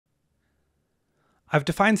I've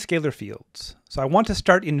defined scalar fields, so I want to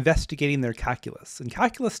start investigating their calculus, and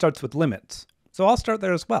calculus starts with limits, so I'll start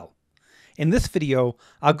there as well. In this video,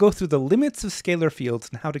 I'll go through the limits of scalar fields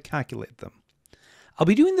and how to calculate them. I'll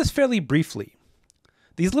be doing this fairly briefly.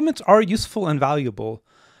 These limits are useful and valuable,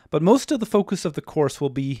 but most of the focus of the course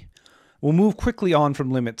will move quickly on from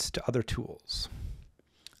limits to other tools.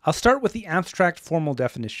 I'll start with the abstract formal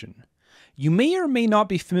definition. You may or may not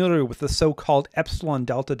be familiar with the so-called epsilon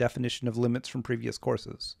delta definition of limits from previous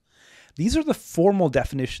courses. These are the formal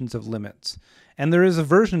definitions of limits, and there is a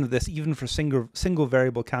version of this even for single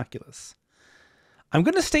variable calculus. I'm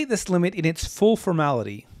going to state this limit in its full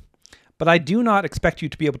formality, but I do not expect you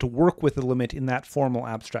to be able to work with the limit in that formal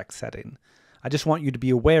abstract setting. I just want you to be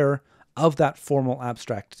aware of that formal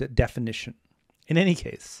abstract definition. In any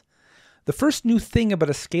case, the first new thing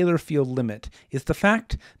about a scalar field limit is the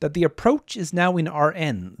fact that the approach is now in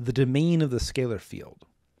Rn, the domain of the scalar field.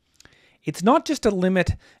 It's not just a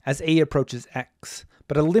limit as a approaches x,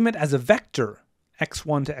 but a limit as a vector,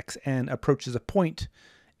 x1 to xn, approaches a point,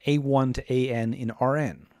 a1 to an in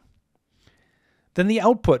Rn. Then the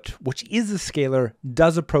output, which is a scalar,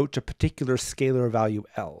 does approach a particular scalar value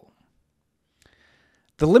L.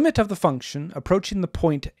 The limit of the function approaching the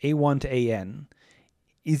point a1 to an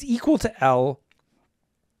is equal to L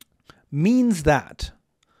means that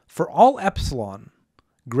for all epsilon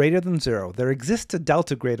greater than 0, there exists a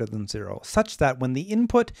delta greater than 0, such that when the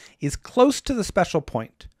input is close to the special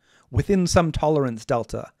point within some tolerance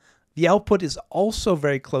delta, the output is also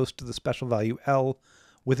very close to the special value L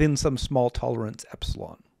within some small tolerance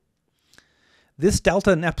epsilon. This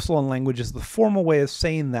delta and epsilon language is the formal way of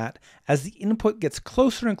saying that as the input gets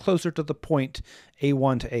closer and closer to the point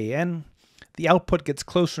a1 to an, the output gets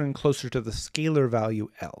closer and closer to the scalar value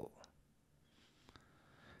L.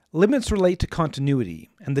 Limits relate to continuity,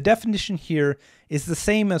 and the definition here is the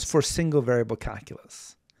same as for single variable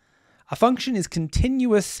calculus. A function is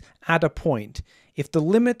continuous at a point if the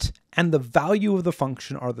limit and the value of the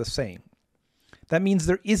function are the same. That means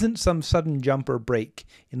there isn't some sudden jump or break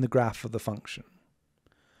in the graph of the function.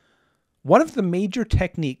 One of the major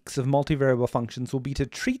techniques of multivariable functions will be to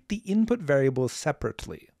treat the input variables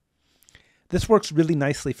separately. This works really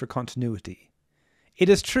nicely for continuity. It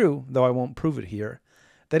is true, though I won't prove it here,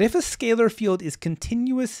 that if a scalar field is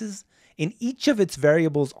continuous in each of its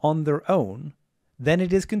variables on their own, then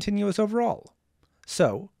it is continuous overall.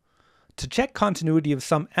 So, to check continuity of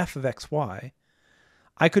some f of xy,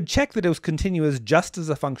 I could check that it was continuous just as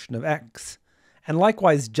a function of x, and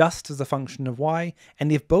likewise just as a function of y,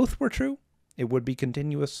 and if both were true, it would be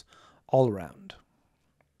continuous all around.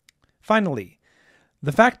 Finally,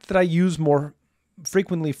 the fact that I use more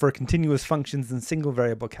frequently for continuous functions in single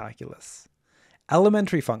variable calculus.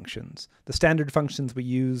 Elementary functions, the standard functions we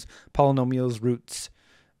use, polynomials, roots,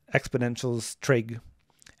 exponentials, trig.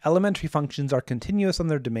 Elementary functions are continuous on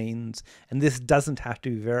their domains, and this doesn't have to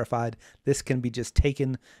be verified. This can be just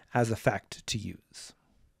taken as a fact to use.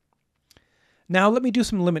 Now let me do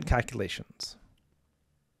some limit calculations.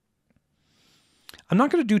 I'm not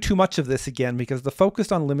going to do too much of this again because the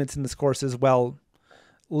focus on limits in this course is, well,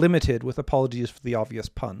 limited, with apologies for the obvious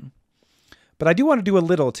pun. But I do want to do a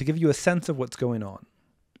little to give you a sense of what's going on.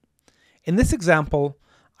 In this example,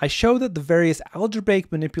 I show that the various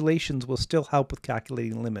algebraic manipulations will still help with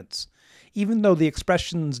calculating limits, even though the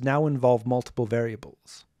expressions now involve multiple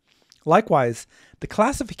variables. Likewise, the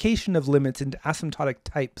classification of limits into asymptotic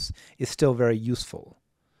types is still very useful.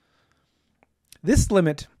 This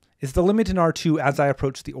limit is the limit in R2 as I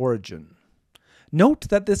approach the origin. Note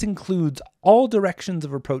that this includes all directions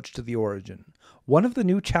of approach to the origin. One of the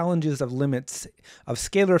new challenges of limits of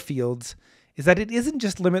scalar fields is that it isn't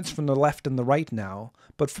just limits from the left and the right now,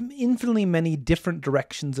 but from infinitely many different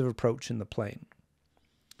directions of approach in the plane.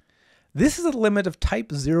 This is a limit of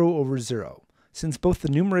type 0 over 0, since both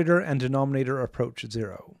the numerator and denominator approach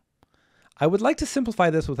 0. I would like to simplify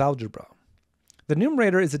this with algebra. The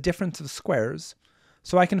numerator is a difference of squares,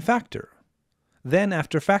 so I can factor. Then,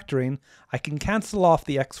 after factoring, I can cancel off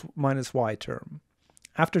the x minus y term.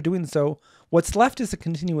 After doing so, what's left is a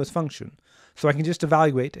continuous function, so I can just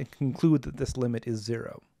evaluate and conclude that this limit is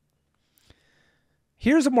 0.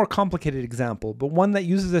 Here's a more complicated example, but one that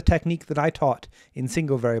uses a technique that I taught in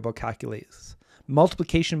single variable calculus,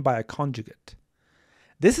 multiplication by a conjugate.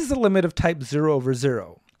 This is a limit of type 0 over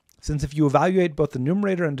 0, since if you evaluate both the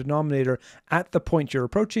numerator and denominator at the point you're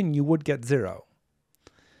approaching, you would get 0.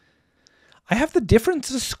 I have the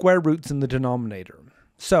difference of square roots in the denominator,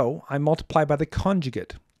 so I multiply by the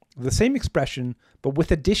conjugate, the same expression, but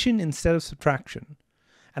with addition instead of subtraction,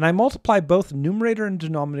 and I multiply both numerator and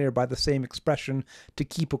denominator by the same expression to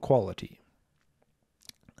keep equality.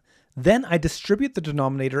 Then I distribute the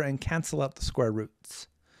denominator and cancel out the square roots.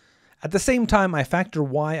 At the same time, I factor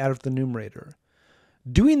y out of the numerator.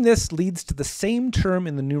 Doing this leads to the same term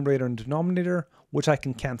in the numerator and denominator, which I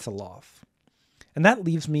can cancel off. And that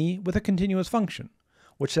leaves me with a continuous function,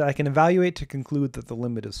 which I can evaluate to conclude that the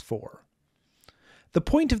limit is 4. The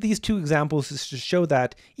point of these two examples is to show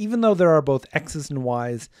that, even though there are both x's and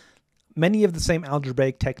y's, many of the same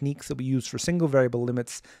algebraic techniques that we use for single variable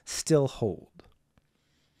limits still hold.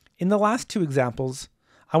 In the last two examples,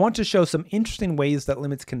 I want to show some interesting ways that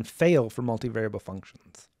limits can fail for multivariable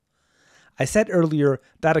functions. I said earlier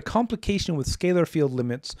that a complication with scalar field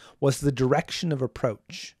limits was the direction of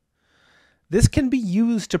approach. This can be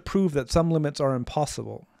used to prove that some limits are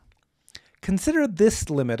impossible. Consider this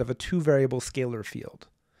limit of a two-variable scalar field.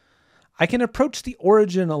 I can approach the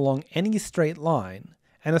origin along any straight line,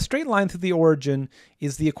 and a straight line through the origin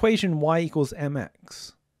is the equation y equals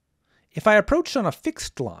mx. If I approach on a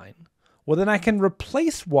fixed line, well then I can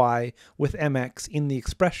replace y with mx in the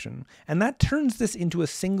expression, and that turns this into a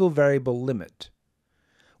single variable limit.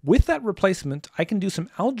 With that replacement, I can do some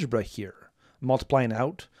algebra here, multiplying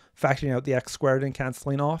out, factoring out the x squared and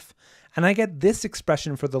cancelling off, and I get this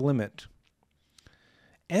expression for the limit.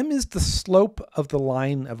 M is the slope of the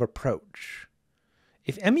line of approach.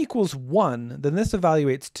 If m equals 1, then this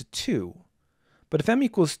evaluates to 2. But if m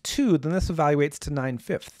equals 2, then this evaluates to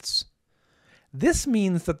 9/5. This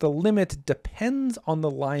means that the limit depends on the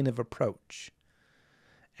line of approach.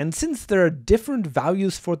 And since there are different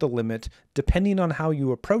values for the limit depending on how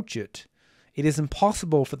you approach it, it is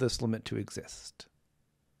impossible for this limit to exist.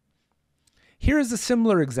 Here is a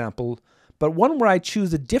similar example, but one where I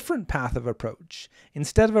choose a different path of approach.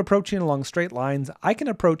 Instead of approaching along straight lines, I can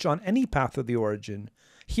approach on any path of the origin.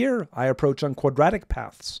 Here, I approach on quadratic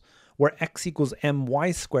paths, where x equals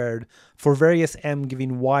my squared for various m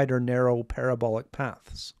giving wide or narrow parabolic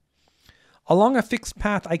paths. Along a fixed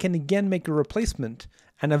path, I can again make a replacement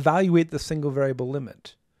and evaluate the single variable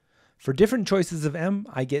limit. For different choices of m,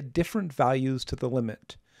 I get different values to the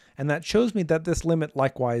limit, and that shows me that this limit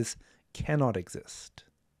likewise cannot exist.